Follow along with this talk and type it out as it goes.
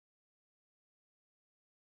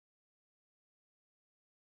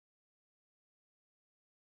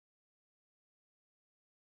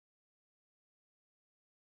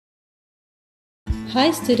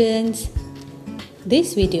Hi students!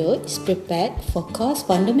 This video is prepared for course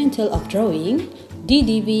Fundamental of Drawing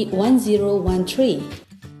DDV 1013.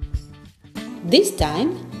 This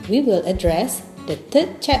time, we will address the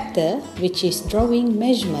third chapter, which is Drawing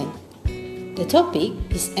Measurement. The topic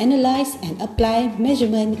is Analyze and Apply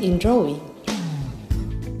Measurement in Drawing.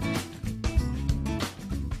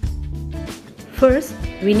 First,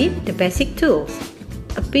 we need the basic tools: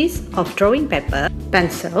 a piece of drawing paper,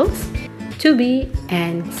 pencils, 2B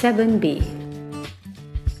and 7B.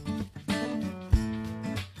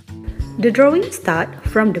 The drawing starts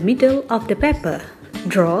from the middle of the paper.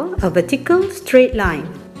 Draw a vertical straight line.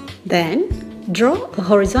 Then, draw a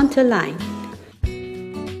horizontal line.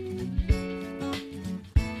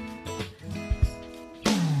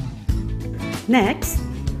 Next,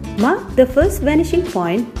 mark the first vanishing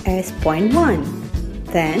point as point 1.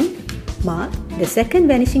 Then, mark the second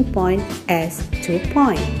vanishing point as 2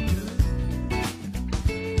 points.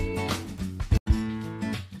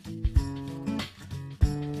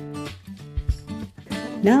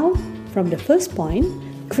 Now, from the first point,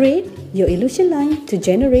 create your illusion line to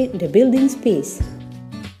generate the building space.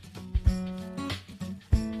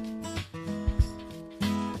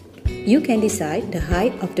 You can decide the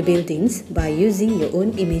height of the buildings by using your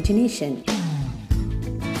own imagination.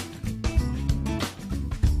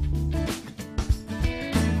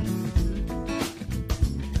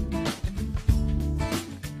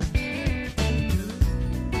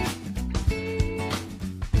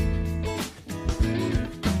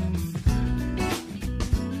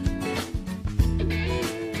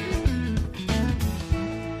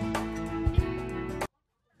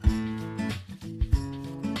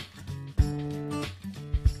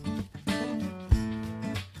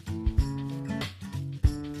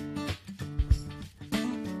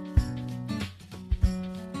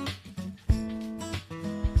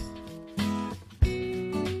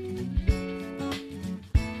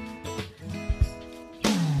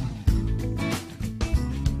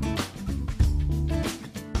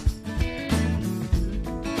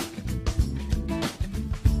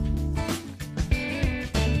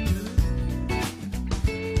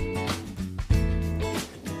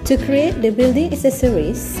 To create the building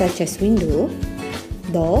accessories such as window,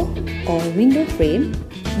 door, or window frame,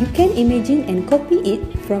 you can imagine and copy it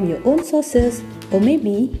from your own sources, or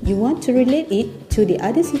maybe you want to relate it to the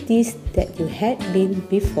other cities that you had been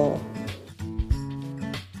before.